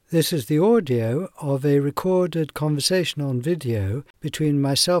This is the audio of a recorded conversation on video between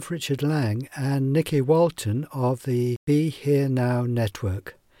myself, Richard Lang, and Nikki Walton of the Be Here Now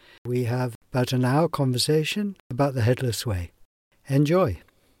network. We have about an hour conversation about the Headless Way. Enjoy.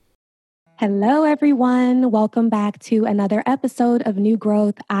 Hello, everyone. Welcome back to another episode of New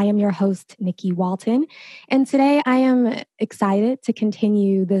Growth. I am your host, Nikki Walton. And today I am excited to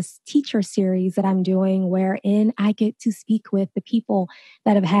continue this teacher series that I'm doing wherein I get to speak with the people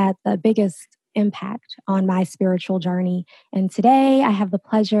that have had the biggest impact on my spiritual journey. And today I have the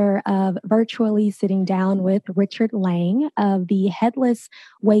pleasure of virtually sitting down with Richard Lang of the Headless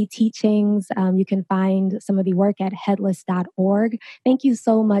Way Teachings. You can find some of the work at headless.org. Thank you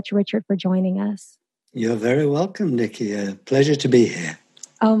so much, Richard, for joining us. You're very welcome, Nikki. A pleasure to be here.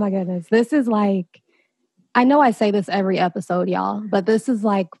 Oh my goodness. This is like, I know I say this every episode, y'all, but this is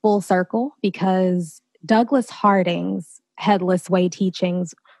like full circle because Douglas Harding's Headless Way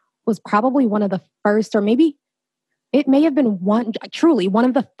Teachings was probably one of the first, or maybe it may have been one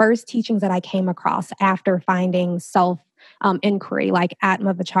of the first teachings that I came across after finding self-inquiry, like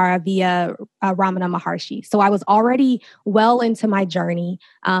Atma Vichara via Ramana Maharshi. So I was already well into my journey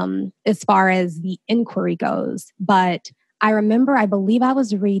as far as the inquiry goes. But I remember, I believe I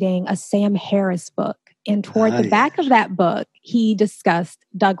was reading a Sam Harris book. And toward the back of that book, he discussed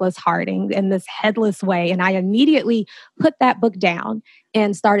Douglas Harding in this headless way. And I immediately put that book down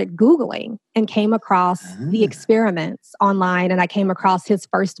and started Googling and came across the experiments online. And I came across his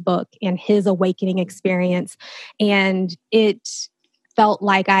first book and his awakening experience. And it felt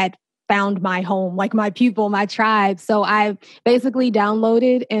like I had found my home, like my people, my tribe. So I basically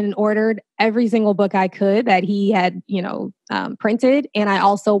downloaded and ordered every single book I could that he had, printed. And I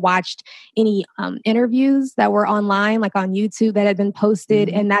also watched any interviews that were online, like on YouTube that had been posted.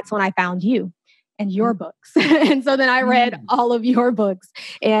 And that's when I found you and your books. And so then I read all of your books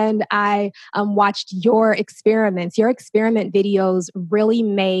and I watched your experiments. Your experiment videos really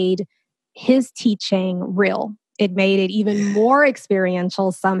made his teaching real. It made it even more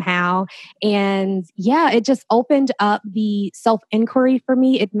experiential somehow. And it just opened up the self-inquiry for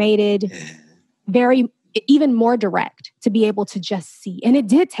me. It made it even more direct to be able to just see. And it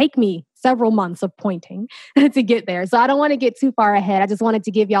did take me several months of pointing to get there. So I don't want to get too far ahead. I just wanted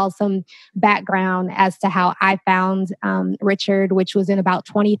to give y'all some background as to how I found Richard, which was in about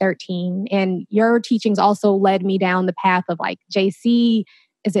 2013. And your teachings also led me down the path of like JC.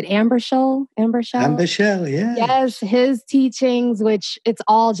 Is it Ambershell? Ambershell, yeah. Yes, his teachings, which it's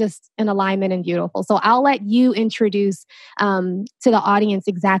all just in alignment and beautiful. So I'll let you introduce to the audience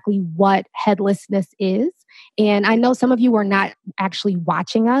exactly what headlessness is. And I know some of you are not actually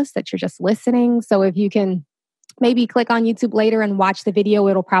watching us, that you're just listening. So if you can maybe click on YouTube later and watch the video,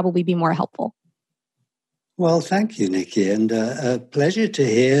 it'll probably be more helpful. Well, thank you, Nikki. And a pleasure to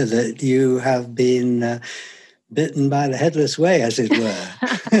hear that you have been bitten by the headless way, as it were.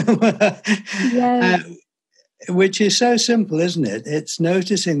 Yes. Which is so simple, isn't it? It's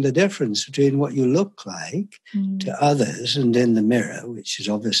noticing the difference between what you look like to others and in the mirror, which is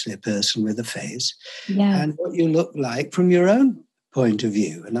obviously a person with a face, and what you look like from your own point of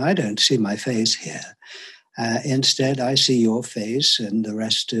view. And I don't see my face here. Instead, I see your face and the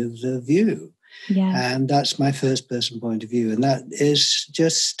rest of the view. And that's my first person point of view. And that is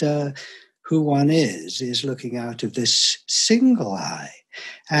just who one is looking out of this single eye.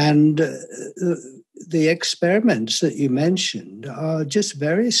 And the experiments that you mentioned are just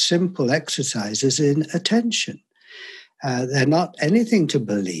very simple exercises in attention. They're not anything to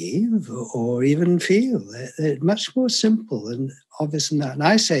believe or even feel. They're much more simple and obvious than that. And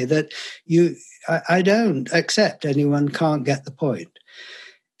I say that I don't accept anyone can't get the point.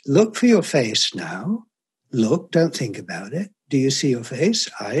 Look for your face now. Look, don't think about it. Do you see your face?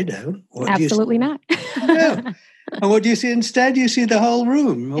 I don't. Absolutely not. No. And what do you see instead? You see the whole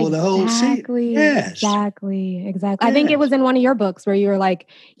room or the whole scene. Yes. Exactly. I think it was in one of your books where you were like,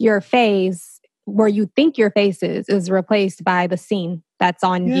 your face, where you think your face is replaced by the scene that's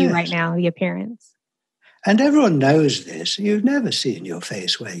on view right now, the appearance. And everyone knows this. You've never seen your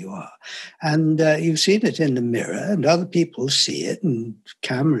face where you are. And you've seen it in the mirror and other people see it and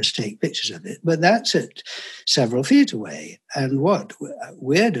cameras take pictures of it. But that's at several feet away. And what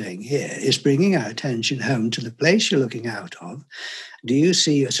we're doing here is bringing our attention home to the place you're looking out of. Do you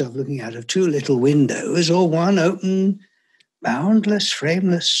see yourself looking out of two little windows or one open, boundless,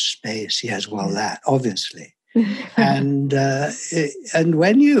 frameless space? Yes, well, that, obviously. And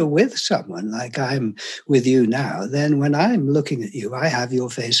when you're with someone like I'm with you now, then when I'm looking at you, I have your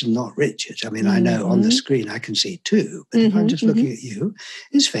face and not Richard's. I mean, I know on the screen I can see two, but if I'm just looking at you,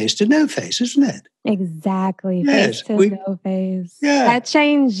 it's face to no face, isn't it? Exactly. Yes, face to no face. Yeah. That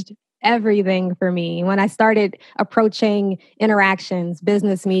changed everything for me when I started approaching interactions,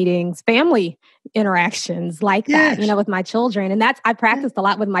 business meetings, family interactions like that, with my children. And I practiced a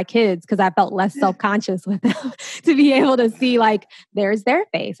lot with my kids because I felt less self-conscious with them to be able to see like, there's their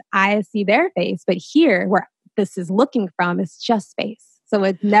face. I see their face. But here where this is looking from, it's just space. So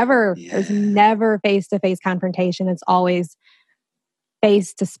it's there's never face-to-face confrontation. It's always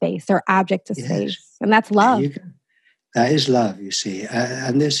face to space or object to space. And that's love. That is love, you see.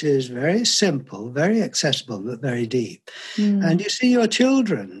 And this is very simple, very accessible, but very deep. And you see, your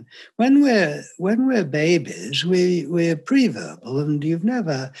children, when we're babies, we're pre-verbal, and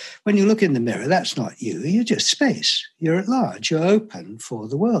when you look in the mirror, that's not you. You're just space. You're at large. You're open for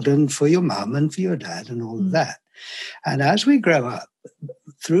the world and for your mum and for your dad and all of that. And as we grow up,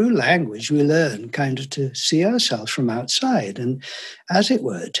 through language, we learn kind of to see ourselves from outside and, as it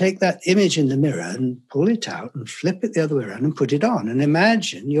were, take that image in the mirror and pull it out and flip it the other way around and put it on and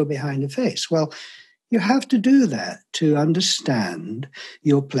imagine you're behind a face. Well, you have to do that to understand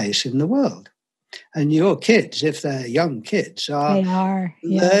your place in the world. And your kids, if they're young kids, are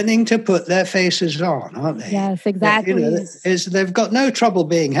learning to put their faces on, aren't they? Yes, exactly. They've got no trouble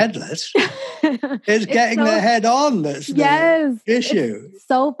being headless. It's getting their head on that's the issue. It's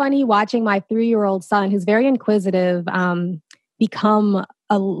so funny watching my 3-year-old son, who's very inquisitive, become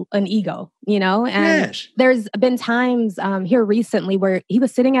an ego, and there's been times here recently where he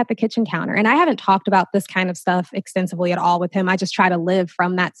was sitting at the kitchen counter, and I haven't talked about this kind of stuff extensively at all with him. I just try to live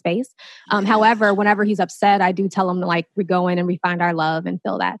from that space. However, whenever he's upset, I do tell him to we go in and we find our love and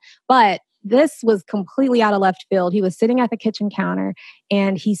feel that. But this was completely out of left field. He was sitting at the kitchen counter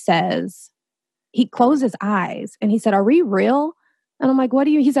and he closed his eyes and he said, "Are we real?" And I'm like,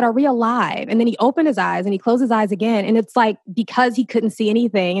 he said, "Are we alive?" And then he opened his eyes and he closed his eyes again. And it's like, because he couldn't see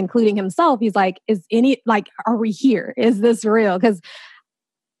anything, including himself, he's like, are we here? Is this real? Because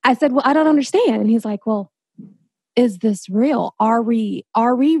I said, "Well, I don't understand." And he's like, "Well, is this real? Are we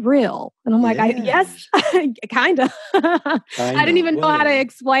real?" And I'm like, yes, kind of. I didn't even know how to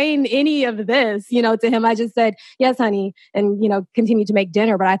explain any of this, to him. I just said, "Yes, honey," and, continue to make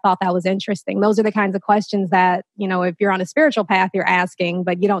dinner. But I thought that was interesting. Those are the kinds of questions that, if you're on a spiritual path, you're asking,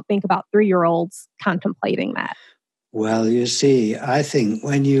 but you don't think about 3-year-olds contemplating that. Well, you see, I think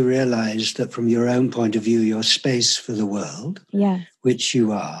when you realize that from your own point of view, you're space for the world, which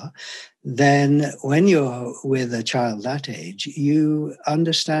you are, then when you're with a child that age, you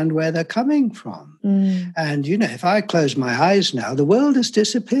understand where they're coming from. And, if I close my eyes now, the world has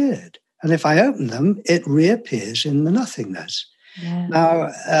disappeared. And if I open them, it reappears in the nothingness. Yeah.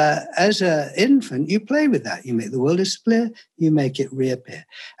 Now, as an infant, you play with that. You make the world disappear, you make it reappear.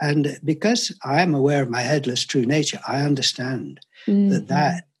 And because I am aware of my headless true nature, I understand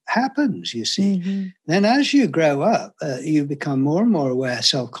that happens, you see. Then as you grow up, you become more and more aware,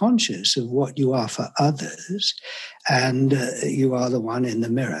 self-conscious of what you are for others, and you are the one in the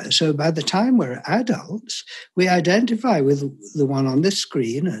mirror. So by the time we're adults, we identify with the one on the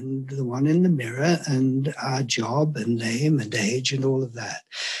screen and the one in the mirror and our job and name and age and all of that.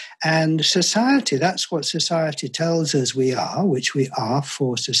 And society, that's what society tells us we are, which we are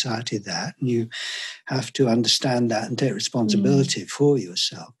for society that. And you have to understand that and take responsibility for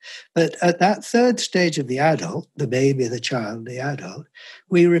yourself. But at that third stage of the adult, the baby, the child, the adult,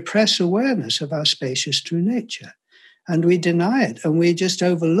 we repress awareness of our spacious true nature. And we deny it and we just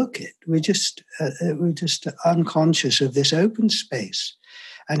overlook it. We're just unconscious of this open space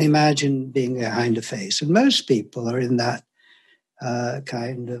and imagine being behind a face. And most people are in that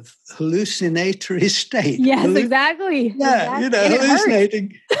kind of hallucinatory state. Yes, exactly. Yeah, exactly.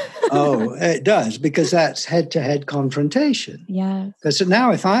 Hallucinating. Oh, it does, because that's head-to-head confrontation. Yeah. Because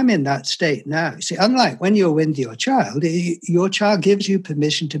now if I'm in that state now, you see, unlike when you're with your child gives you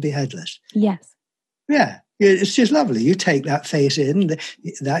permission to be headless. Yes. Yeah. It's just lovely. You take that face in,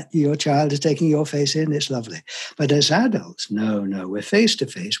 that your child is taking your face in, it's lovely. But as adults, no, we're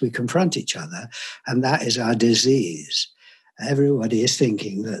face-to-face, we confront each other, and that is our disease. Everybody is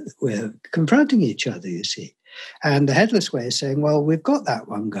thinking that we're confronting each other, you see. And the headless way is saying, well, we've got that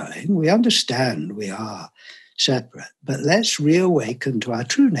one going. We understand we are separate, but let's reawaken to our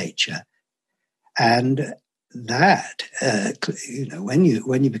true nature. And that, when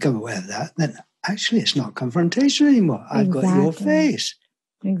you become aware of that, then actually it's not confrontation anymore. I've got your face.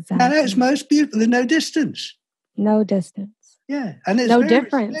 Exactly. And it's most beautiful. There's no distance. No distance. Yeah. And it's no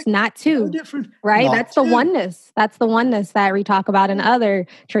difference, not two. No difference. Right? Not That's the two. oneness. That's the oneness that we talk about in other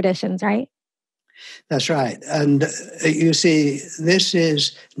traditions, right? That's right. And you see, this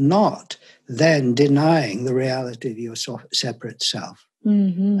is not then denying the reality of your separate self.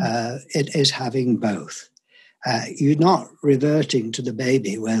 Mm-hmm. It is having both. You're not reverting to the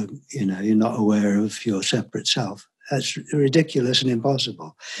baby where, you're not aware of your separate self. That's ridiculous and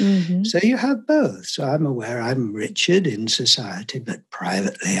impossible. Mm-hmm. So you have both. So I'm aware I'm Richard in society, but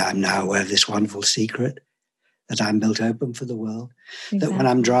privately I'm now aware of this wonderful secret that I'm built open for the world. Exactly. That when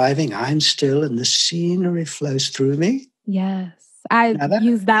I'm driving, I'm still and the scenery flows through me. Yes. I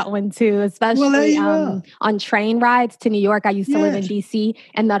use that one too, especially on train rides to New York. I used to live in DC,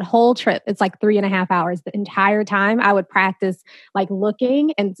 and that whole trip, it's like 3.5 hours. The entire time I would practice like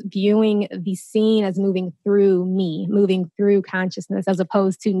looking and viewing the scene as moving through me, moving through consciousness, as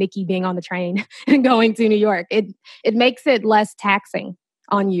opposed to Nikki being on the train and going to New York. It makes it less taxing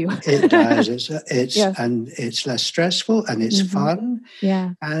on you. It does. And it's less stressful and it's fun.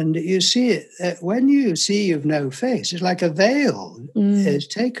 Yeah. And you see it when you see you've no face. It's like a veil is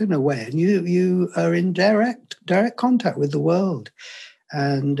taken away, and you are in direct contact with the world,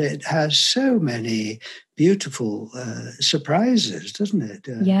 and it has so many beautiful surprises, doesn't it?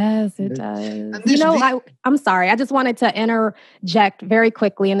 Yes, it does. I'm sorry. I just wanted to interject very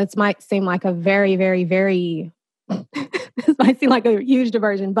quickly, and this might seem like a very, very, very this might seem like a huge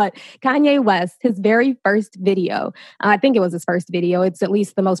diversion, but Kanye West, his very first video, I think it was his first video, it's at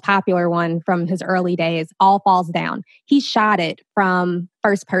least the most popular one from his early days, All Falls Down. He shot it from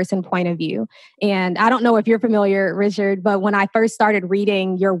first person point of view. And I don't know if you're familiar, Richard, but when I first started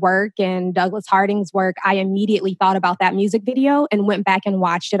reading your work and Douglas Harding's work, I immediately thought about that music video and went back and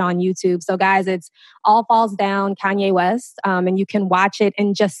watched it on YouTube. So guys, it's All Falls Down, Kanye West, and you can watch it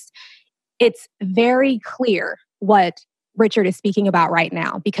and it's very clear what Richard is speaking about right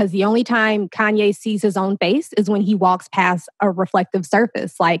now, because the only time Kanye sees his own face is when he walks past a reflective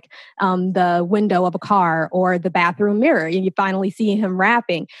surface, like the window of a car or the bathroom mirror, and you finally see him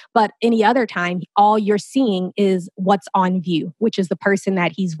rapping. But any other time, all you're seeing is what's on view, which is the person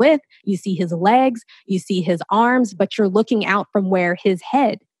that he's with. You see his legs, you see his arms, but you're looking out from where his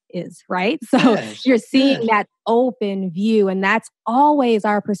head is, right? So you're seeing that open view, and that's always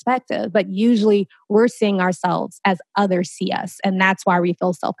our perspective. But usually we're seeing ourselves as others see us. And that's why we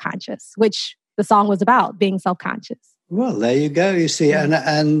feel self-conscious, which the song was about, being self-conscious. Well, there you go. You see, and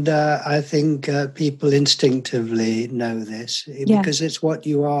I think people instinctively know this because it's what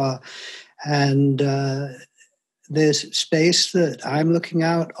you are. And this space that I'm looking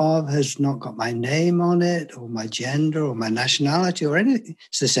out of has not got my name on it or my gender or my nationality or anything.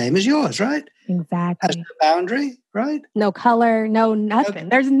 It's the same as yours, right? Exactly. Has no boundary, right? No color, no nothing.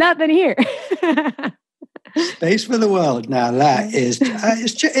 There's nothing here. Space for the world. Now that is,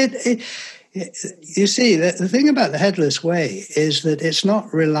 you see, the thing about the Headless Way is that it's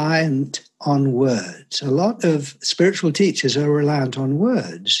not reliant on words. A lot of spiritual teachers are reliant on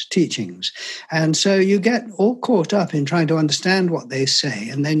words, teachings. And so you get all caught up in trying to understand what they say,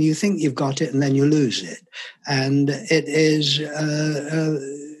 and then you think you've got it, and then you lose it. And it is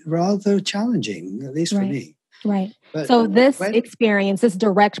rather challenging, at least for me. Right. But so this experience, this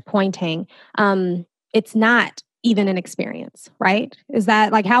direct pointing, it's not even an experience, right? Is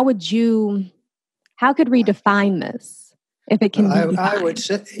that like, how could we define this if it can be defined? I would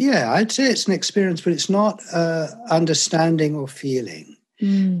say, I'd say it's an experience, but it's not understanding or feeling.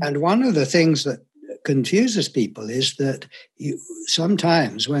 And one of the things that confuses people is that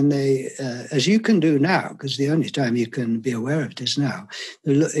sometimes when they, as you can do now, because the only time you can be aware of it is now,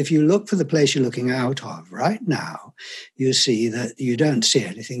 if you look for the place you're looking out of right now, you see that you don't see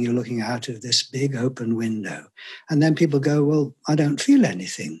anything. You're looking out of this big open window. And then people go, well, I don't feel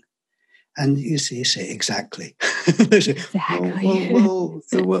anything. And you say, exactly. Exactly. well,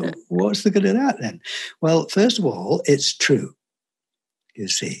 what's the good of that then? Well, first of all, it's true. You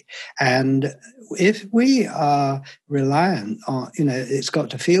see, and if we are reliant on, it's got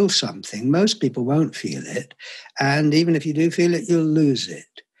to feel something, most people won't feel it. And even if you do feel it, you'll lose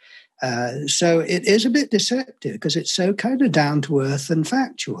it. So it is a bit deceptive because it's so kind of down to earth and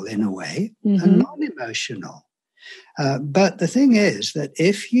factual in a way, and non-emotional. But the thing is that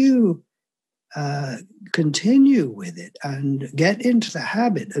if you continue with it and get into the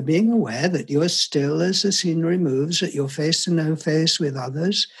habit of being aware that you're still as the scenery moves, that you're face to no face with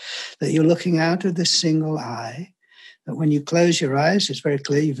others, that you're looking out of this single eye, that when you close your eyes, it's very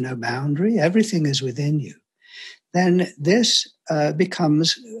clear you've no boundary, everything is within you. then this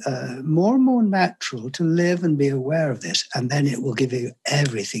becomes more and more natural to live and be aware of this. And then it will give you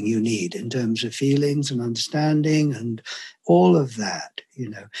everything you need in terms of feelings and understanding and all of that.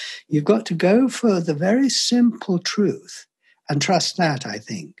 You've got to go for the very simple truth and trust that, I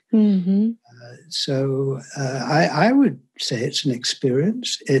think. Mm-hmm. I would say it's an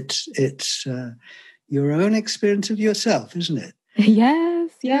experience. It's your own experience of yourself, isn't it?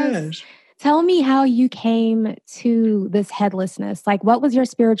 Yes. Tell me how you came to this headlessness. Like, what was your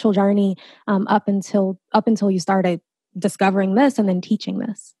spiritual journey up until you started discovering this and then teaching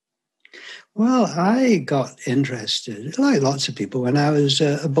this? Well, I got interested, like lots of people, when I was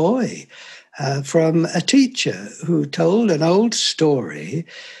a boy, from a teacher who told an old story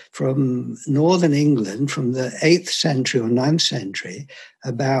from northern England from the 8th century or 9th century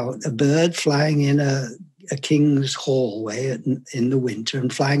about a bird flying in a king's hallway in the winter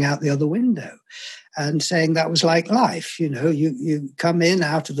and flying out the other window, and saying that was like life. You come in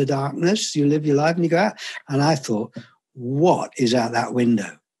out of the darkness, you live your life and you go out. And I thought, what is out that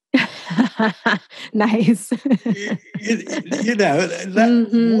window? Nice. That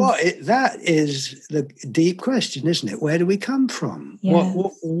is the deep question, isn't it? Where do we come from?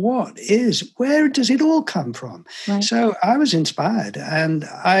 Yes. Where does it all come from? Right. So I was inspired, and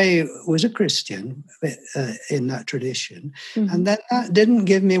I was a Christian in that tradition. Mm-hmm. And then that didn't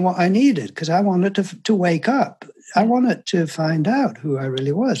give me what I needed, because I wanted to wake up. I wanted to find out who I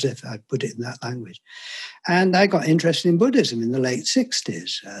really was, if I put it in that language. And I got interested in Buddhism in the late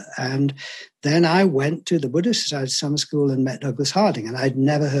 60s. And then I went to the Buddhist Society Summer School and met Douglas Harding, and I'd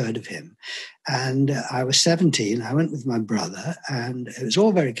never heard of him. And I was 17. I went with my brother, and it was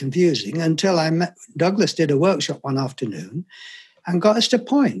all very confusing until I met Douglas. Did a workshop one afternoon and got us to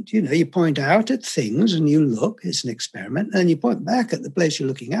point. You point out at things and you look, it's an experiment, and you point back at the place you're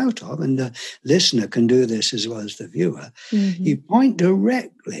looking out of, and the listener can do this as well as the viewer. Mm-hmm. You point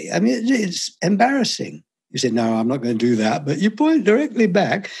directly. I mean, it's embarrassing. You say, no, I'm not going to do that, but you point directly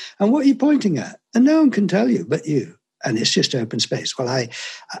back, and what are you pointing at? And no one can tell you but you, and it's just open space. Well,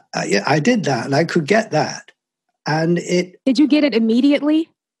 I did that, and I could get that. And Did you get it immediately?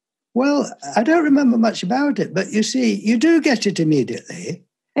 Well, I don't remember much about it, but you see, you do get it immediately.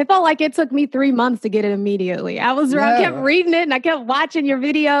 It felt like it took me 3 months to get it immediately. I kept reading it and I kept watching your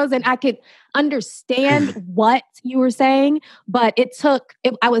videos, and I could understand what you were saying, but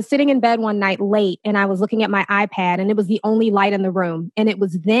I was sitting in bed one night late, and I was looking at my iPad, and it was the only light in the room. And it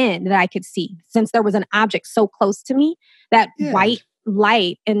was then that I could see, since there was an object so close to me, that white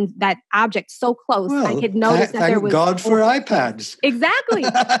light and that object so close, I could notice that there was... Thank God for iPads. Exactly.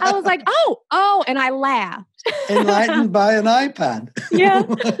 I was like, oh, and I laughed. Enlightened by an iPad.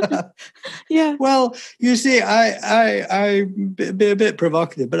 Yeah. Well, you see, I be a bit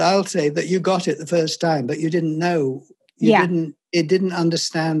provocative, but I'll say that you got it the first time, but you didn't know. It didn't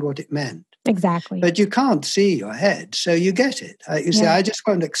understand what it meant. Exactly. But you can't see your head, so you get it. You say, I just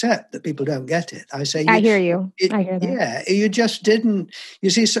won't accept that people don't get it. I say, I hear you. I hear that. Yeah, you just didn't. You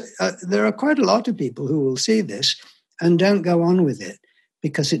see, there are quite a lot of people who will see this and don't go on with it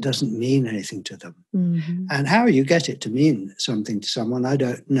because it doesn't mean anything to them. Mm-hmm. And how you get it to mean something to someone, I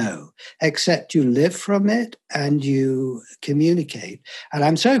don't know, except you live from it and you communicate. And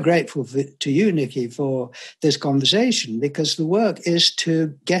I'm so grateful to you, Nikki, for this conversation, because the work is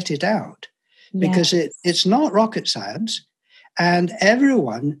to get it out. Because it's not rocket science, and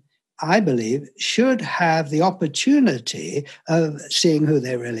everyone, I believe, should have the opportunity of seeing who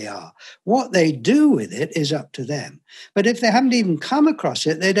they really are. What they do with it is up to them. But if they haven't even come across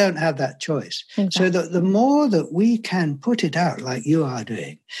it, they don't have that choice. Exactly. So that the more that we can put it out, like you are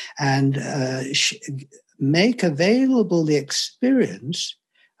doing, and make available the experience,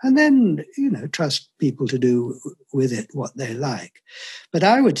 and then, trust people to do with it what they like. But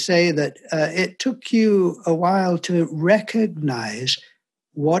I would say that it took you a while to recognize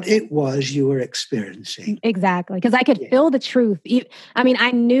what it was you were experiencing. Exactly, because I could feel the truth. I mean,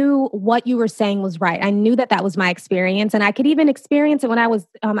 I knew what you were saying was right. I knew that was my experience, and I could even experience it when I was,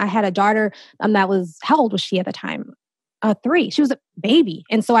 I had a daughter that was, how old was she at the time? 3. She was a baby.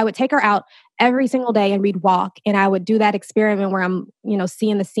 And so I would take her out every single day and we'd walk, and I would do that experiment where I'm,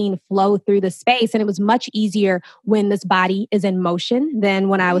 seeing the scene flow through the space. And it was much easier when this body is in motion than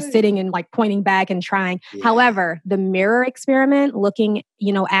when I was sitting and like pointing back and trying. Yeah. However, the mirror experiment, looking,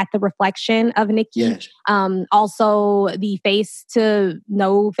 at the reflection of Nikki, also the face to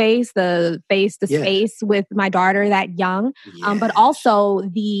no face, the face to space with my daughter that young, but also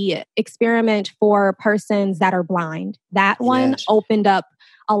the experiment for persons that are blind. That one opened up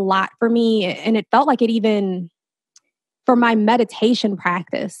a lot for me, and it felt like it even for my meditation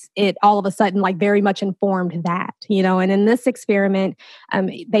practice, it all of a sudden like very much informed that, and in this experiment,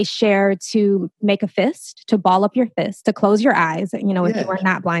 they share to make a fist, to ball up your fist, to close your eyes, if you are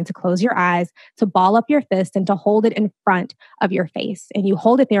not blind, to close your eyes, to ball up your fist and to hold it in front of your face. And you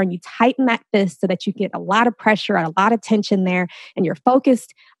hold it there and you tighten that fist so that you get a lot of pressure and a lot of tension there, and you're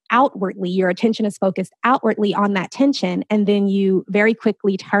focused outwardly, your attention is focused outwardly on that tension, and then you very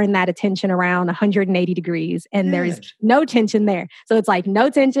quickly turn that attention around 180 degrees and there's no tension there. So it's like no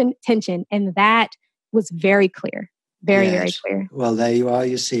tension, and that was very clear. Very clear. Well, there you are,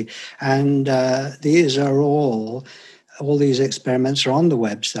 you see. And these are all these experiments are on the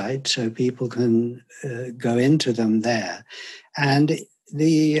website, so people can go into them there. And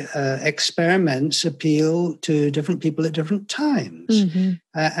the experiments appeal to different people at different times. Mm-hmm.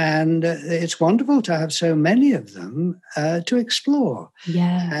 And it's wonderful to have so many of them to explore.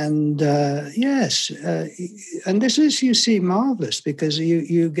 Yes. And and this is, you see, marvelous, because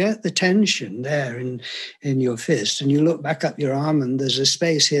you get the tension there in your fist, and you look back up your arm and there's a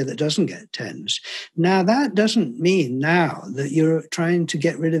space here that doesn't get tense. Now, that doesn't mean now that you're trying to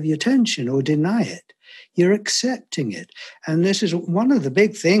get rid of your tension or deny it. You're accepting it. And this is one of the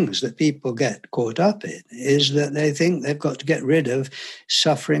big things that people get caught up in, is that they think they've got to get rid of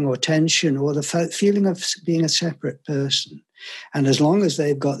suffering or tension or the feeling of being a separate person. And as long as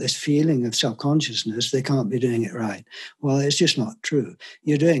they've got this feeling of self-consciousness, they can't be doing it right. Well, it's just not true.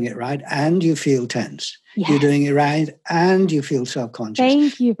 You're doing it right and you feel tense. Yes. You're doing it right and you feel self-conscious.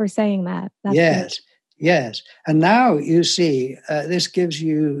 Thank you for saying that. That's yes. Good. Yes. And now you see, this gives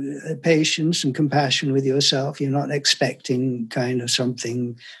you patience and compassion with yourself. You're not expecting kind of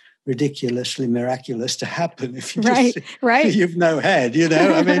something ridiculously miraculous to happen if you right. You've no head,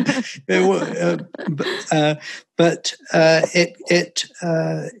 I mean, but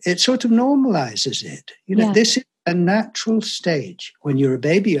it sort of normalizes it. This is a natural stage. When you're a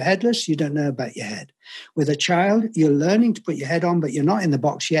baby, you're headless, you don't know about your head. With a child, you're learning to put your head on, but you're not in the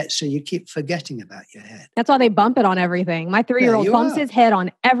box yet, so you keep forgetting about your head. That's why they bump it on everything. My 3-year-old bumps his head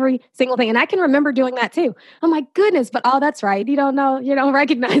on every single thing. And I can remember doing that too. Oh my goodness, but that's right. You don't know, you don't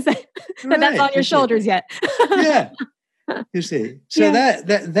recognize that that's on your shoulders yet. Yeah. You see, so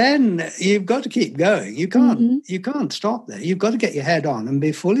that then you've got to keep going. You can't stop there. You've got to get your head on and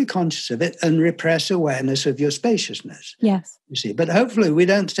be fully conscious of it and repress awareness of your spaciousness. Yes, you see. But hopefully, we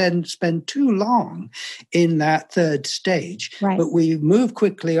don't spend too long in that third stage. Right. But we move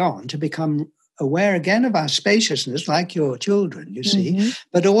quickly on to become aware again of our spaciousness, like your children, you see,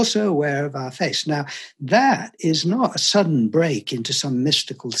 but also aware of our face. Now, that is not a sudden break into some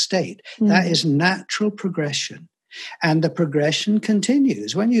mystical state. That is natural progression. And the progression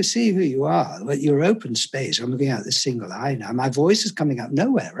continues. When you see who you are, at your open space, I'm looking at this single eye now, my voice is coming up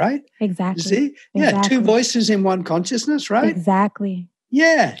nowhere, right? Exactly. You see? Yeah, exactly. 2 voices in one consciousness, right? Exactly.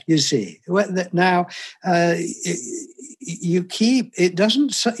 Yeah, you see. Now, you keep, it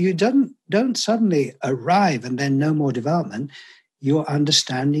doesn't, you don't suddenly arrive and then no more development. Your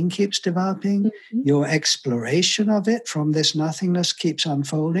understanding keeps developing. Your exploration of it from this nothingness keeps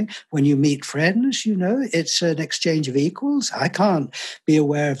unfolding. When you meet friends, it's an exchange of equals. I can't be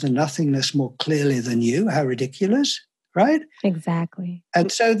aware of the nothingness more clearly than you. How ridiculous, right? Exactly.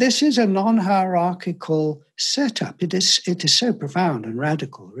 And so this is a non-hierarchical setup. It is so profound and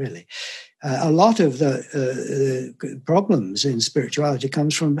radical, really. A lot of the problems in spirituality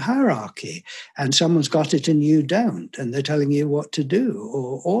comes from hierarchy, and someone's got it and you don't, and they're telling you what to do,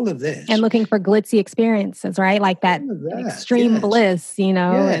 or all of this. And looking for glitzy experiences, right? Like that extreme bliss,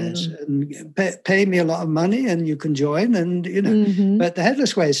 Yes, and pay me a lot of money and you can join, and, But the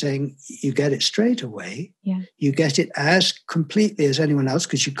Headless Way is saying you get it straight away. Yeah. You get it as completely as anyone else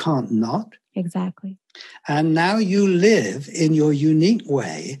because you can't not. Exactly. And now you live in your unique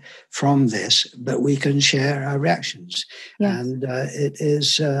way from this, but we can share our reactions. Yes. And it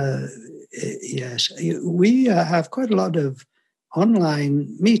is, yes, we have quite a lot of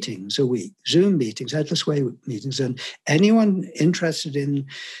online meetings a week, Zoom meetings, Headless Way meetings, and anyone interested in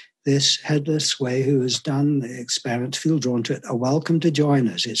this Headless Way who has done the experiment, feel drawn to it, are welcome to join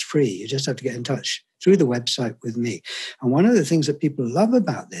us. It's free. You just have to get in touch through the website with me. And one of the things that people love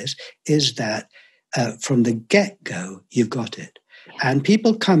about this is that from the get-go, you've got it. And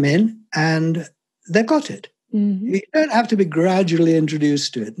people come in and they've got it. You don't have to be gradually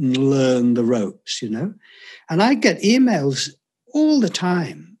introduced to it and learn the ropes, And I get emails all the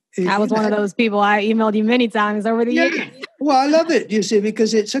time. I was one of those people. I emailed you many times over the years. Well, I love it, you see,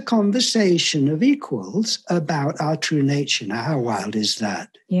 because it's a conversation of equals about our true nature. Now, how wild is that?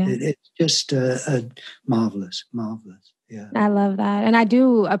 Yeah. It's just marvelous, marvelous. Yeah. I love that. And I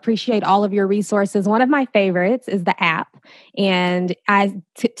do appreciate all of your resources. One of my favorites is the app. And I,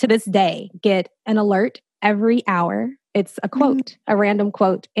 to this day, get an alert every hour. It's a quote, a random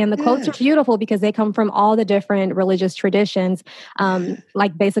quote. And the quotes are beautiful because they come from all the different religious traditions,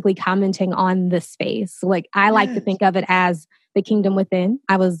 like basically commenting on this space. Like I like to think of it as the kingdom within.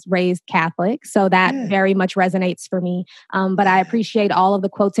 I was raised Catholic, so that very much resonates for me. But I appreciate all of the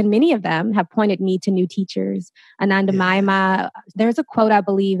quotes, and many of them have pointed me to new teachers. Ananda Maima, there's a quote I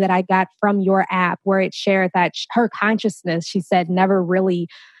believe that I got from your app where it shared that her consciousness, she said, never really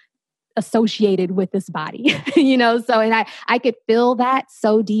associated with this body, so, and I could feel that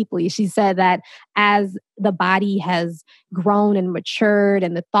so deeply. She said that as the body has grown and matured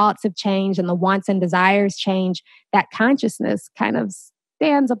and the thoughts have changed and the wants and desires change, that consciousness kind of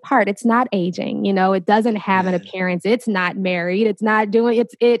stands apart. It's not aging, it doesn't have an appearance. It's not married. It's not doing,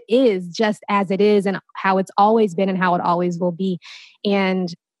 it is just as it is and how it's always been and how it always will be.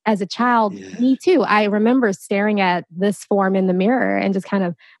 And as a child, me too. I remember staring at this form in the mirror and just kind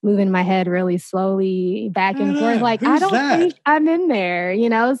of moving my head really slowly back and forth. Like, I don't think I'm in there,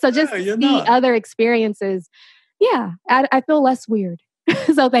 So just see other experiences. Yeah, I feel less weird.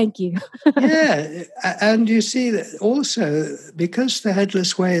 So thank you. And you see that also because the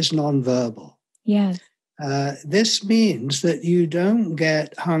Headless Way is nonverbal. Yes. This means that you don't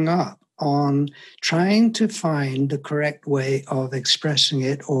get hung up on trying to find the correct way of expressing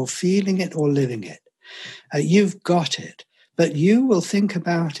it or feeling it or living it. You've got it, but you will think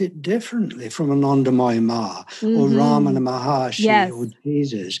about it differently from Anandamayi Ma or Ramana Maharshi or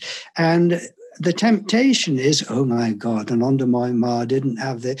Jesus. And the temptation is, oh my God, Anandamayi Ma didn't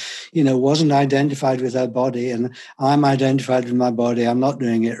have wasn't identified with her body and I'm identified with my body. I'm not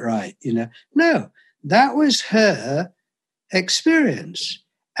doing it right. No, that was her experience.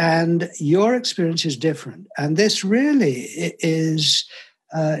 And your experience is different. And this really is,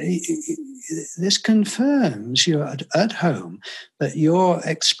 this confirms you're at home, but your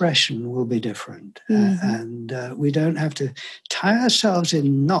expression will be different. And we don't have to tie ourselves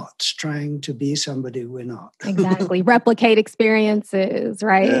in knots trying to be somebody we're not. Exactly. Replicate experiences,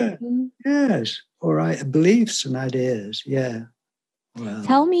 right? Yes. Or beliefs and ideas. Yeah. Wow.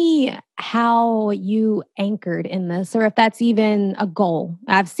 Tell me how you anchored in this, or if that's even a goal.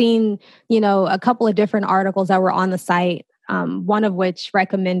 I've seen, a couple of different articles that were on the site, one of which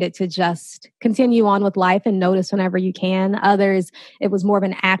recommended to just continue on with life and notice whenever you can. Others, it was more of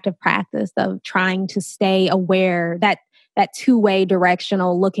an active practice of trying to stay aware, that two-way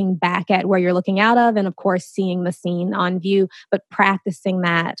directional looking back at where you're looking out of, and of course, seeing the scene on view, but practicing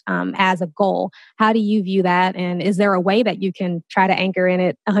that as a goal. How do you view that? And is there a way that you can try to anchor in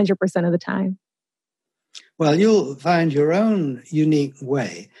it 100% of the time? Well, you'll find your own unique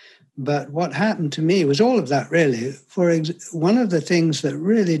way. But what happened to me was all of that, really. One of the things that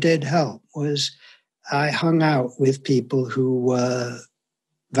really did help was I hung out with people who were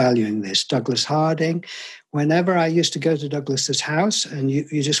valuing this. Douglas Harding. Whenever I used to go to Douglas's house and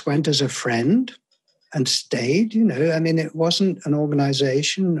you just went as a friend and stayed, it wasn't an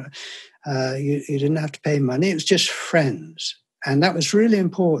organization. You didn't have to pay money. It was just friends. And that was really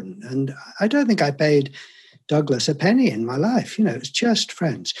important. And I don't think I paid Douglas a penny in my life. It's just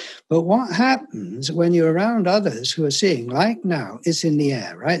friends. But what happens when you're around others who are seeing, like now, it's in the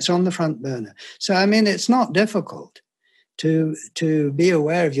air, right? It's on the front burner. So, it's not difficult to be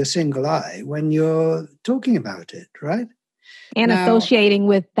aware of your single eye when you're talking about it, right? And associating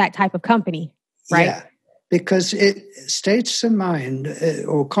with that type of company, right? Yeah, because states of mind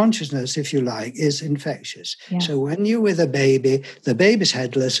or consciousness, if you like, is infectious. Yeah. So when you're with a baby, the baby's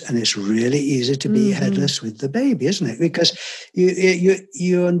headless, and it's really easy to be headless with the baby, isn't it? Because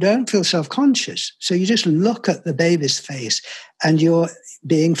you don't feel self-conscious. So you just look at the baby's face and you're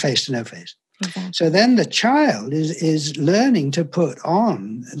being face to no face. Exactly. So then the child is learning to put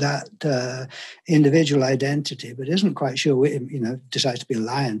on that individual identity, but isn't quite sure, decides to be a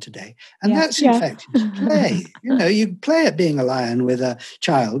lion today. And that's infectious play. You play at being a lion with a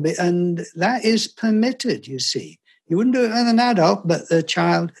child, and that is permitted, you see. You wouldn't do it with an adult, but the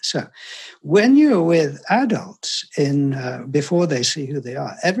child. So when you're with adults before they see who they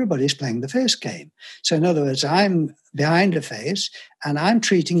are, everybody's playing the face game. So in other words, I'm behind a face and I'm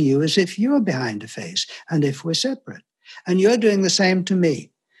treating you as if you're behind a face and if we're separate. And you're doing the same to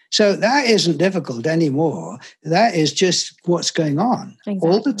me. So that isn't difficult anymore. That is just what's going on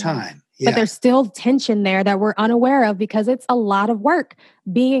all the time. Yeah. But there's still tension there that we're unaware of because it's a lot of work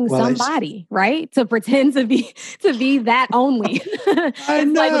being somebody, right? To pretend to be that only. I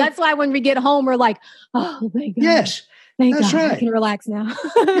know. That's why when we get home, we're like, oh, thank God. Yes, thank that's God. right. I can relax now.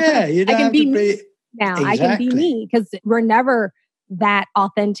 Yeah, you don't have to be now. Exactly. I can be me, because we're never that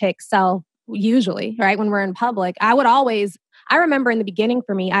authentic self usually, right? When we're in public, I remember in the beginning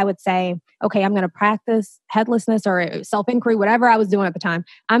for me, I would say, okay, I'm going to practice headlessness or self-inquiry, whatever I was doing at the time.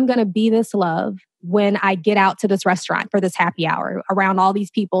 I'm going to be this love when I get out to this restaurant for this happy hour around all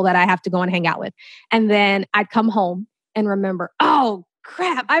these people that I have to go and hang out with. And then I'd come home and remember, oh,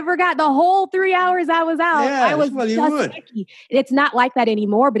 crap, I forgot the whole 3 hours I was out. Yes, I was just sticky. It's not like that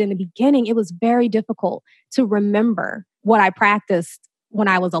anymore. But in the beginning, it was very difficult to remember what I practiced when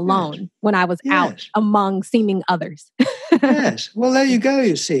I was alone, when I was out among seeming others. Yes. Well, there you go,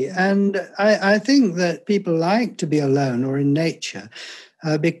 you see. And I think that people like to be alone or in nature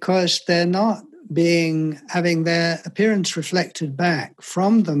because they're not having their appearance reflected back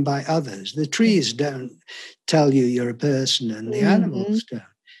from them by others. The trees don't tell you you're a person, and the animals don't.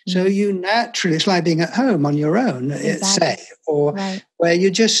 So you naturally, it's like being at home on your own, say, or where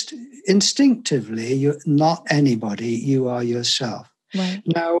you just instinctively, you're not anybody, you are yourself. Right.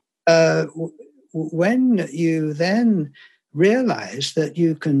 Now, when you then realize that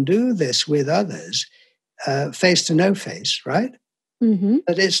you can do this with others, face to no face, right? Mm-hmm.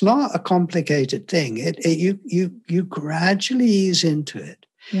 But it's not a complicated thing. You gradually ease into it.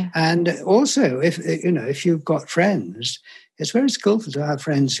 Yeah. And also, if you've got friends, it's very skillful to have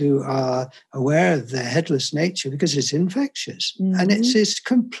friends who are aware of their headless nature, because it's infectious and it's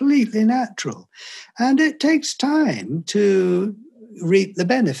completely natural. And it takes time to reap the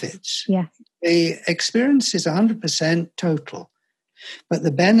benefits. Yeah. The experience is 100% total, but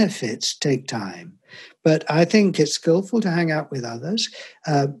the benefits take time. But I think it's skillful to hang out with others.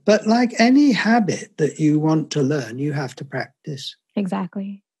 But like any habit that you want to learn, you have to practice.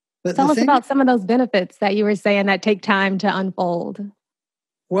 Exactly. But tell us about some of those benefits that you were saying that take time to unfold.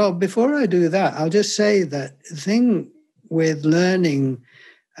 Well, before I do that, I'll just say that the thing with learning,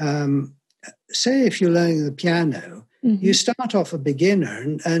 say if you're learning the piano, you start off a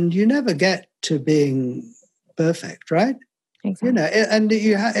beginner and you never get to being perfect, right? Exactly. And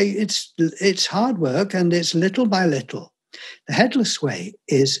it's hard work, and it's little by little. The headless way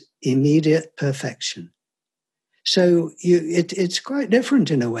is immediate perfection. So it's quite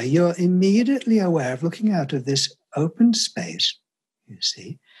different in a way. You're immediately aware of looking out of this open space, you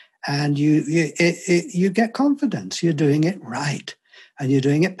see, and you get confidence. You're doing it right, and you're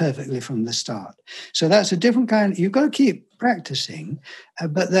doing it perfectly from the start. So that's a different kind. You've got to keep practicing,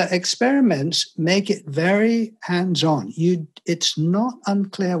 but the experiments make it very hands-on. It's not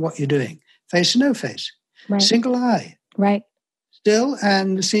unclear what you're doing. Face to no face, right. Single eye, right, still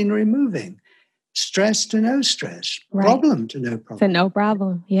and scenery moving. Stress to no stress, right. Problem to no problem. To no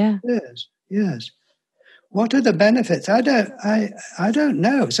problem, yeah. Yes. What are the benefits? I don't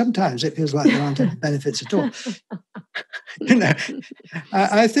know. Sometimes it feels like there aren't any benefits at all.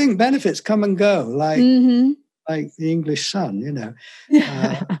 I think benefits come and go, like the English sun,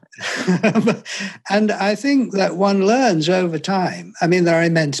 And I think that one learns over time. I mean, there are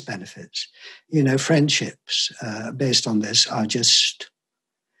immense benefits. Friendships based on this are just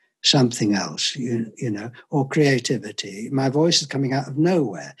something else, or creativity. My voice is coming out of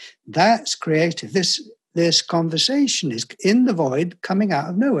nowhere. That's creative. This conversation is in the void, coming out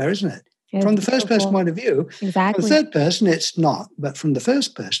of nowhere, isn't it? It's from the first person point of view. Exactly. From the third person, it's not. But from the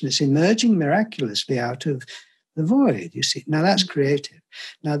first person, it's emerging miraculously out of the void, you see. Now, that's creative.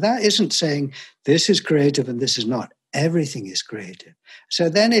 Now, that isn't saying this is creative and this is not. Everything is creative. So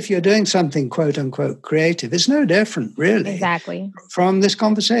then if you're doing something, quote unquote, creative, it's no different, really, exactly, from this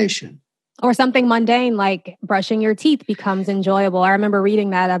conversation. Or something mundane like brushing your teeth becomes enjoyable. I remember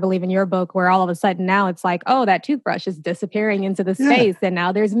reading that, I believe, in your book, where all of a sudden now it's like, oh, that toothbrush is disappearing into the space, and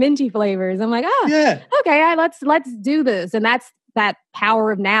now there's minty flavors. I'm like, okay, let's do this. And that's that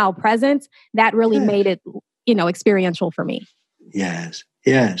power of now presence that really made it, experiential for me. Yes.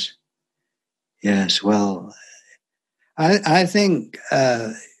 Well, I think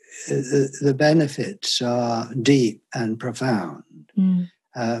the benefits are deep and profound.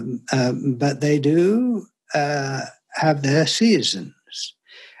 But they do have their seasons.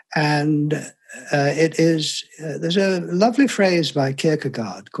 And it is, there's a lovely phrase by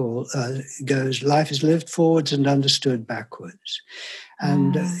Kierkegaard goes, life is lived forwards and understood backwards.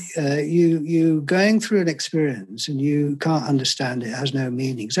 And you going through an experience and you can't understand it, has no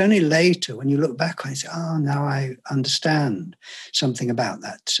meaning. It's only later when you look back and you say, oh, now I understand something about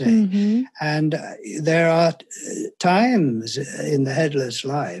that, say. Mm-hmm. And there are times in the headless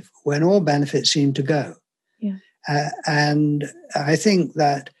life when all benefits seem to go. Yeah. And I think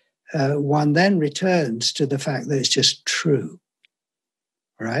that one then returns to the fact that it's just true,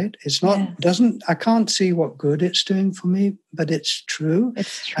 right? It's not, I can't see what good it's doing for me, but it's true.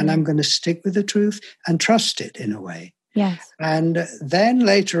 It's true. And I'm going to stick with the truth and trust it in a way. Yes. And then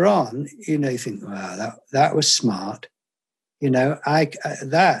later on, you know, you think, wow, that was smart. You know,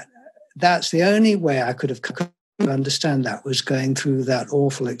 that's the only way I could have understand that was going through that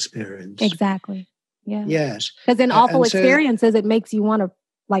awful experience. Exactly. Yeah. Yes. Because in awful experiences, it makes you want to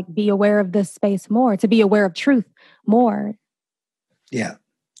like be aware of this space more, to be aware of truth more. Yeah.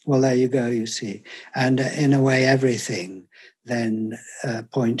 Well, there you go, you see. And in a way, everything then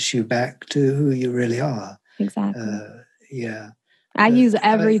points you back to who you really are. Exactly. Yeah. I use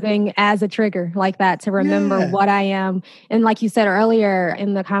everything as a trigger like that to remember what I am. And like you said earlier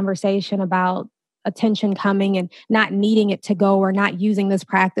in the conversation about attention coming and not needing it to go, or not using this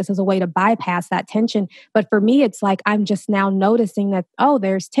practice as a way to bypass that tension. But for me, it's like I'm just now noticing that, oh,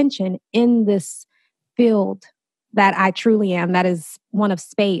 there's tension in this field that I truly am. That is one of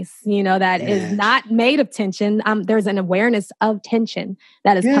space, you know, that is not made of tension. There's an awareness of tension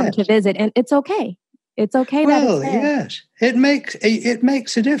that has come to visit, and it's okay. It's okay. Well, yes, it makes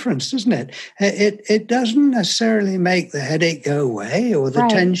a difference, doesn't it? It doesn't necessarily make the headache go away or the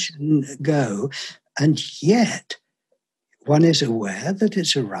tension go, and yet one is aware that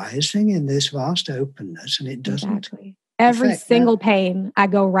it's arising in this vast openness, and it doesn't. Exactly. Every single pain, I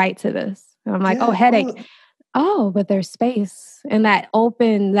go right to this. And I'm like, oh, headache. But there's space, and that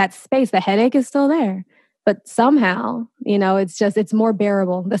space, the headache is still there. But somehow, you know, it's more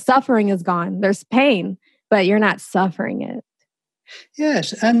bearable. The suffering is gone. There's pain, but you're not suffering it.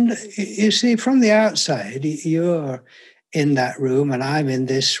 Yes. And you see, from the outside, you're in that room and I'm in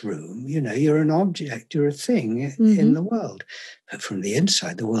this room. You know, you're an object, you're a thing in the world. But from the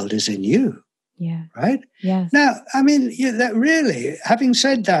inside, the world is in you. Yeah. Right? Yes. Now, I mean, that really, having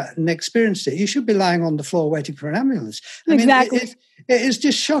said that and experienced it, you should be lying on the floor waiting for an ambulance. I mean, it is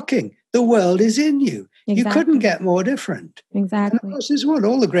just shocking. The world is in you. Exactly. You couldn't get more different. Exactly. And of course, this is what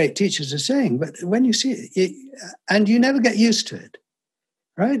all the great teachers are saying. But when you see it, and you never get used to it,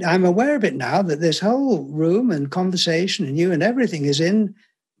 right? I'm aware of it now that this whole room and conversation and you and everything is in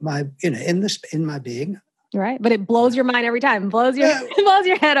my, you know, in my being. Right. But it blows your mind every time. It blows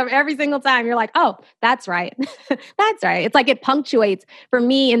your head up every single time. You're like, oh, that's right. That's right. It's like it punctuates. For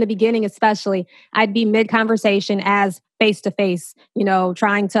me in the beginning, especially, I'd be mid-conversation as face-to-face, you know,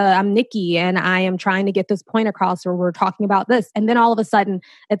 I'm Nikki and I am trying to get this point across, or we're talking about this. And then all of a sudden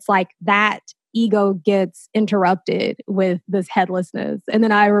it's like that ego gets interrupted with this headlessness. And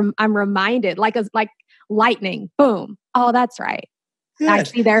then I'm reminded like lightning, boom. Oh, that's right. Yes. I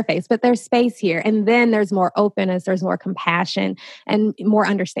see their face, but there's space here. And then there's more openness, there's more compassion and more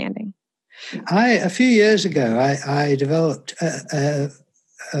understanding. A few years ago, I developed an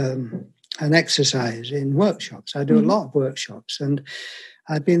exercise in workshops. I do a lot of workshops, and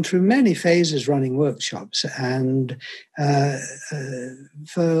I've been through many phases running workshops. And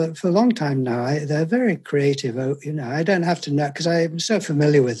for a long time now, they're very creative. You know, I don't have to know because I'm so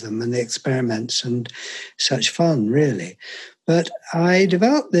familiar with them and the experiments and such fun, really. But I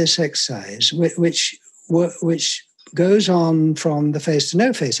developed this exercise, which goes on from the face to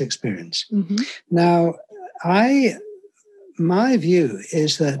no face experience. Mm-hmm. Now, my view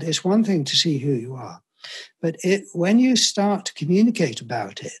is that it's one thing to see who you are, but when you start to communicate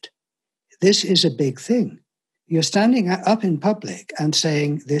about it, this is a big thing. You're standing up in public and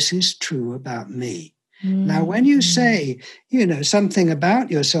saying, this is true about me. Mm-hmm. Now, when you say, you know, something about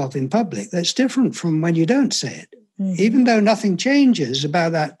yourself in public, that's different from when you don't say it. Mm-hmm. Even though nothing changes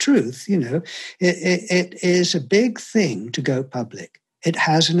about that truth, you know, it is a big thing to go public. It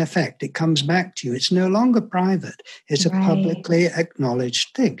has an effect. It comes back to you. It's no longer private. It's a publicly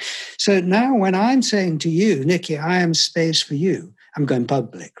acknowledged thing. So now when I'm saying to you, Nikki, I am space for you, I'm going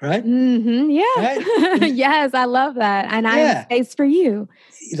public, right? Mm-hmm. Yeah. Right? Yes, I love that. And I am space for you.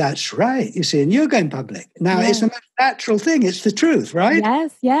 That's right. You see, and you're going public. Now, it's the most natural thing. It's the truth, right?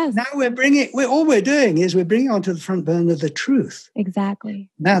 Yes, yes. Now all we're doing is we're bringing onto the front burner the truth.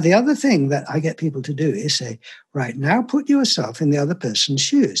 Exactly. Now, the other thing that I get people to do is say, right, now put yourself in the other person's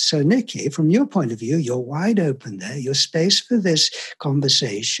shoes. So, Nikki, from your point of view, you're wide open there. You're space for this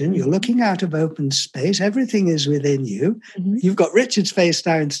conversation. You're looking out of open space. Everything is within you. Mm-hmm. You've got Richard's face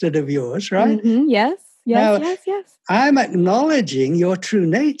now instead of yours, right? Mm-hmm. Yes. Yes, yes. I'm acknowledging your true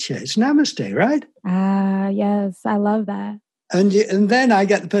nature. It's namaste, right? Yes. I love that. And then I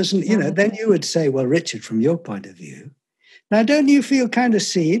get the person, you know, then you would say, well, Richard, from your point of view. Now, don't you feel kind of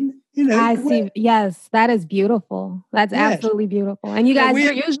seen? You know, I see. Yes, that is beautiful. That's absolutely beautiful. And you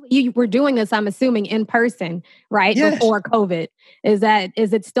guys, you were doing this, I'm assuming, in person, right? Yes. Before COVID. Is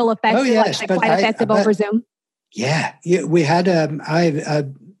it still effective? Oh, yes. Quite effective over Zoom? Yeah. We had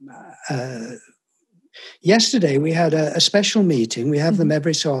yesterday we had a special meeting. We have them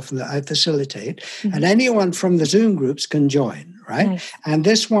every so often that I facilitate, and anyone from the Zoom groups can join, right? Nice. And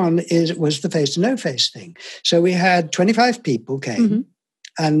this one was the face to no face thing. So we had 25 people came,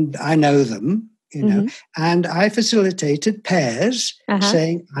 and I know them, you know, and I facilitated pairs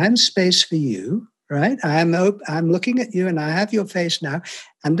saying, "I'm space for you." Right, I'm looking at you, and I have your face now.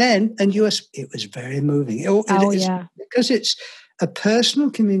 And then, it was very moving. Because it's a personal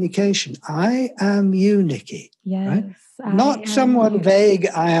communication. I am you, Nikki. Yes, right? Not someone vague.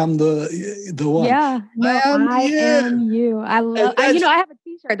 I am the one. Yeah, no, I am you. I love. I have a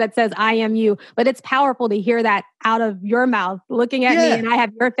T-shirt that says "I am you," but it's powerful to hear that out of your mouth, looking at me, and I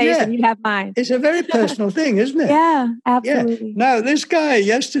have your face, and you have mine. It's a very personal thing, isn't it? Yeah, absolutely. Yeah. No, this guy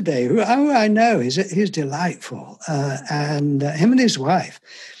yesterday, who I know, he's delightful, and him and his wife,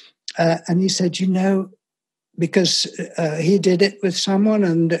 and he said, because he did it with someone,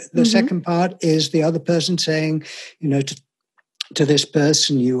 and the second part is the other person saying, to this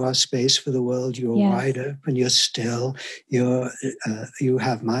person, you are space for the world, you're wide open, you're still, you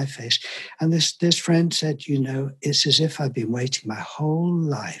have my face. And this friend said, it's as if I've been waiting my whole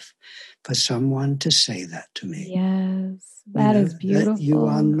life for someone to say that to me. Yes, that is beautiful. That you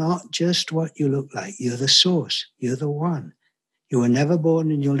are not just what you look like, you're the source, you're the one. You were never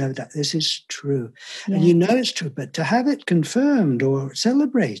born and you'll never die. This is true. Yeah. And it's true, but to have it confirmed or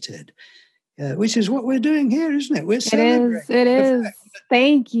celebrated, which is what we're doing here, isn't it? We're celebrating. It is.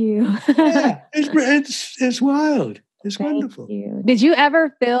 Thank you. Yeah, it's wild. It's wonderful. Did you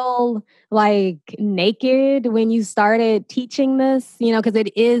ever feel like naked when you started teaching this? Because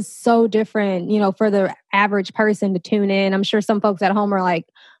it is so different, for the average person to tune in. I'm sure some folks at home are like,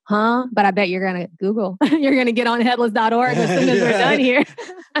 huh? But I bet you're going to Google. You're going to get on headless.org as soon as we're done here.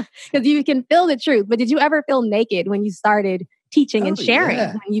 Because you can feel the truth. But did you ever feel naked when you started teaching and sharing?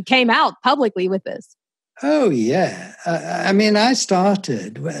 When you came out publicly with this? Oh, yeah. I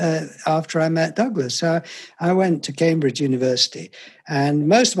started after I met Douglas. So I went to Cambridge University. And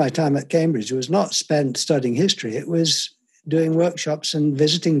most of my time at Cambridge was not spent studying history. It was doing workshops and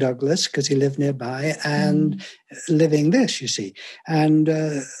visiting Douglas because he lived nearby and living this, you see. And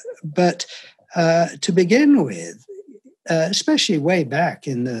but to begin with, especially way back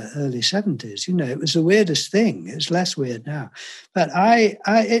in the early 70s, it was the weirdest thing. It's less weird now. But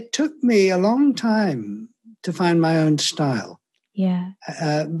it took me a long time to find my own style. Yeah.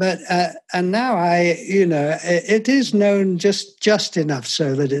 And now it is known just enough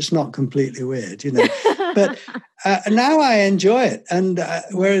so that it's not completely weird, But now I enjoy it. And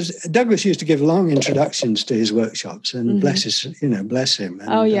whereas Douglas used to give long introductions to his workshops, and bless him.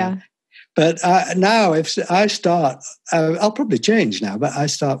 And, but now if I start, I'll probably change now, but I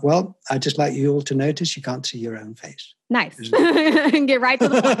start, I just like you all to notice you can't see your own face. Nice. And get right to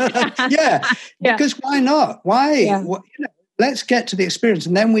the point. Yeah. Because why not? Why? Yeah. Let's get to the experience,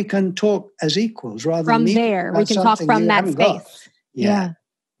 and then we can talk as equals rather from than there. We can talk from that space. Yeah.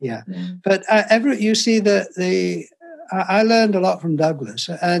 But you see I learned a lot from Douglas,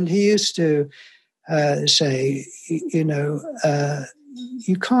 and he used to say,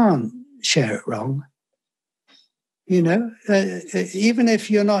 you can't share it wrong. Even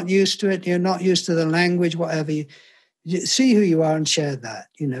if you're not used to it, you're not used to the language, whatever. You see who you are and share that.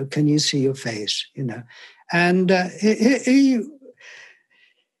 Can you see your face? And he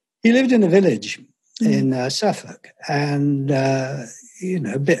lived in a village in Suffolk, and a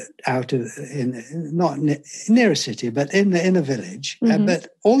bit out of not near a city, but in a village.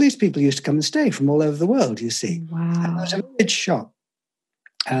 But all these people used to come and stay from all over the world. You see, wow. And there was a village shop,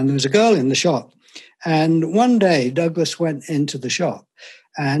 and there was a girl in the shop. And one day, Douglas went into the shop,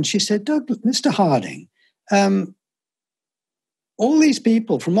 and she said, "Mr. Harding, all these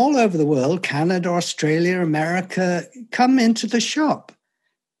people from all over the world, Canada, Australia, America, come into the shop.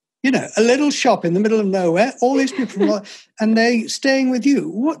 A little shop in the middle of nowhere, all these people and they're staying with you.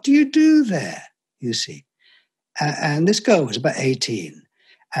 What do you do there, you see?" And this girl was about 18.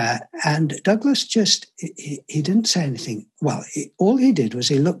 And Douglas he didn't say anything. Well, all he did was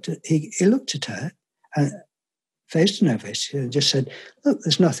he looked at her, face to no face, and just said, "Look,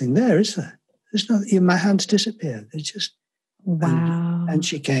 there's nothing there, is there? There's nothing. My hands disappeared. They just..." Wow. And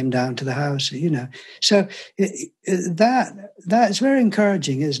she came down to the house, So that's very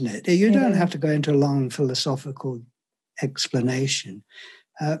encouraging, isn't it? You don't have to go into a long philosophical explanation.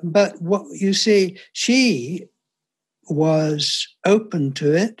 But what you see, she was open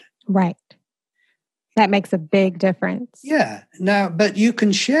to it. Right. That makes a big difference. Yeah. Now, but you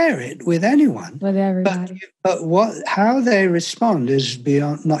can share it with anyone. With everybody. But how they respond is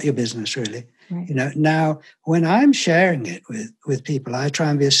not your business, really. Right. Now, when I'm sharing it with people, I try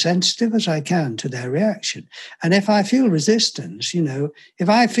and be as sensitive as I can to their reaction. And if I feel resistance,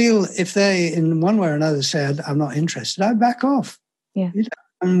 if they in one way or another said, I'm not interested, I back off. Yeah.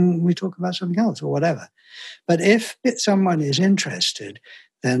 And we talk about something else or whatever. But if someone is interested,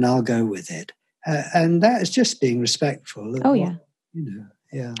 then I'll go with it. And that is just being respectful.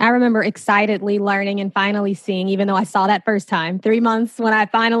 Yeah. I remember excitedly learning and finally seeing, even though I saw that first time, 3 months when I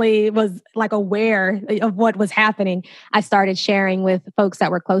finally was like aware of what was happening, I started sharing with folks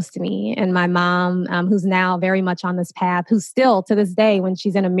that were close to me. And my mom, who's now very much on this path, who's still to this day, when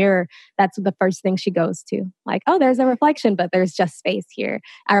she's in a mirror, that's the first thing she goes to. Like, oh, there's a reflection, but there's just space here.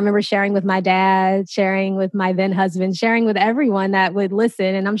 I remember sharing with my dad, sharing with my then husband, sharing with everyone that would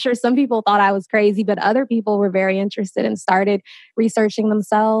listen. And I'm sure some people thought I was crazy, but other people were very interested and started researching themselves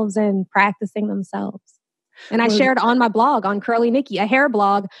and practicing themselves. And I shared on my blog, on Curly Nikki, a hair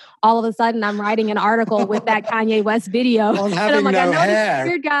blog. All of a sudden, I'm writing an article with that Kanye West video. On having and I'm like, no I know hair. This is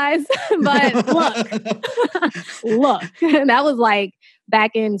weird, guys, but look. And that was like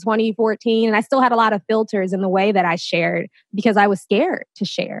back in 2014. And I still had a lot of filters in the way that I shared because I was scared to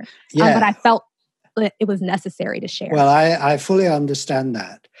share. Yeah. But I felt it was necessary to share. Well, I fully understand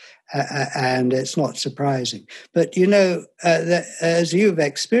that. And it's not surprising. But, as you've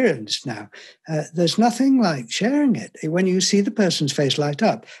experienced now, there's nothing like sharing it. When you see the person's face light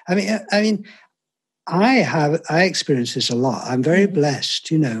up. I mean, I experience this a lot. I'm very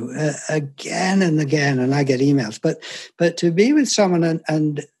blessed, again and again, and I get emails. But to be with someone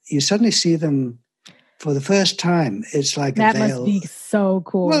and you suddenly see them for the first time, it's like that a veil. Must be so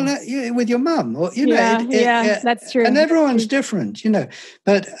cool. Well, with your mum, or that's true. And everyone's different,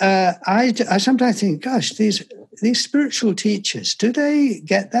 But I sometimes think, gosh, these spiritual teachers, do they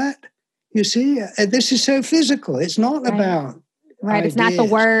get that? You see, this is so physical. It's not about right. It's not the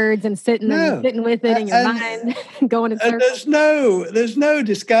words and sitting with it in your mind, going in circles. And there's no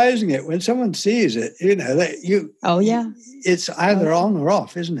disguising it. When someone sees it, it's either on or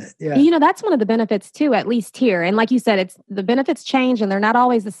off, isn't it? Yeah. That's one of the benefits too, at least here. And like you said, it's the benefits change and they're not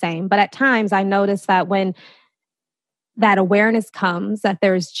always the same. But at times I notice that when that awareness comes, that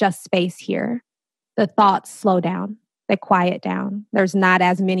there's just space here, the thoughts slow down. They quiet down. There's not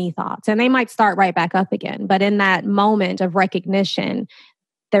as many thoughts. And they might start right back up again. But in that moment of recognition,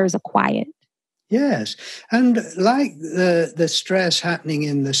 there's a quiet. Yes. And like the stress happening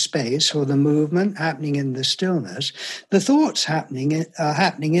in the space or the movement happening in the stillness, the thoughts are happening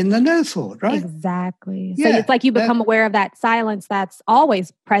in the no thought, right? Exactly. So it's like you become aware of that silence that's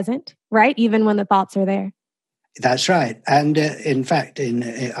always present, right? Even when the thoughts are there. That's right. And in fact,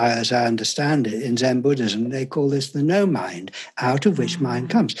 as I understand it, in Zen Buddhism, they call this the no mind, out of which mind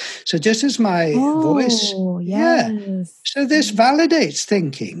comes. So just as my voice... Yes. So this validates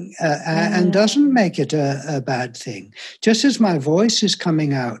thinking and doesn't make it a bad thing. Just as my voice is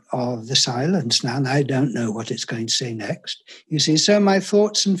coming out of the silence now, and I don't know what it's going to say next, you see, so my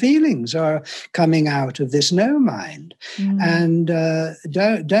thoughts and feelings are coming out of this no mind. And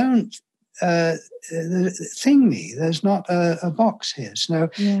don't thing me. There's not a box here. So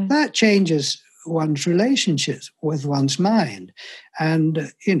that changes one's relationships with one's mind.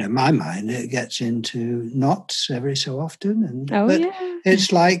 And, my mind, it gets into knots every so often. And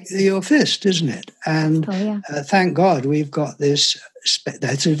it's like your fist, isn't it? And thank God we've got this.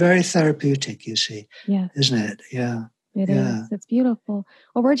 That's very therapeutic, you see, isn't it? Yeah. It is. It's beautiful.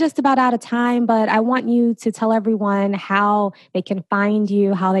 Well, we're just about out of time, but I want you to tell everyone how they can find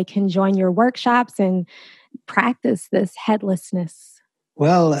you, how they can join your workshops and practice this headlessness.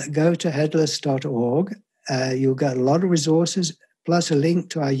 Well, go to headless.org. You'll get a lot of resources, plus a link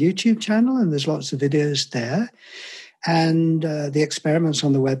to our YouTube channel, and there's lots of videos there. And the experiments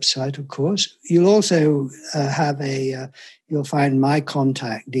on the website, of course. You'll also have you'll find my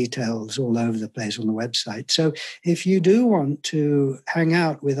contact details all over the place on the website. So if you do want to hang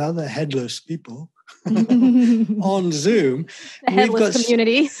out with other headless people on Zoom, the headless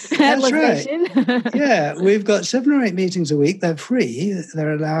community. That's right. We've got 7 or 8 meetings a week. They're free.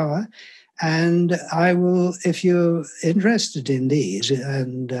 They're an hour. And I will, if you're interested in these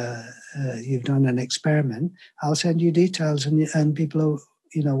and you've done an experiment, I'll send you details and people are,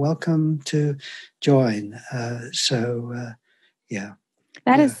 welcome to join.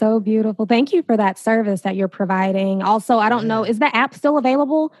 That is so beautiful. Thank you for that service that you're providing. Also, I don't know, is the app still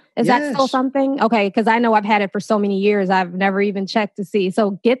available? Is that still something? Okay, because I know I've had it for so many years. I've never even checked to see.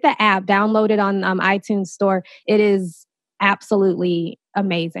 So get the app, download it on iTunes Store. It is absolutely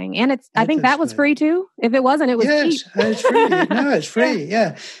amazing. And I think that was free too. If it wasn't, it was cheap. It's free. No, it's free.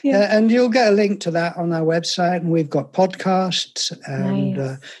 Yeah. And you'll get a link to that on our website. And we've got podcasts.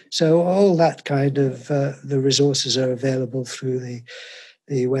 And so all that kind of, the resources are available through the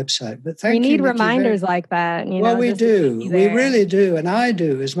website. But thank you. We need reminders like that. Well, we do. We really do. And I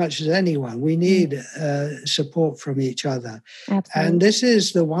do as much as anyone. We need support from each other. Absolutely. And this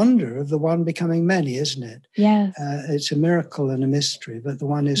is the wonder of the one becoming many, isn't it? Yes. It's a miracle and a mystery, but the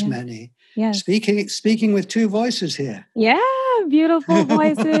one is many. Yes. Speaking with two voices here. Yeah, beautiful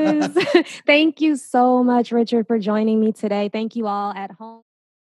voices. Thank you so much, Richard, for joining me today. Thank you all at home.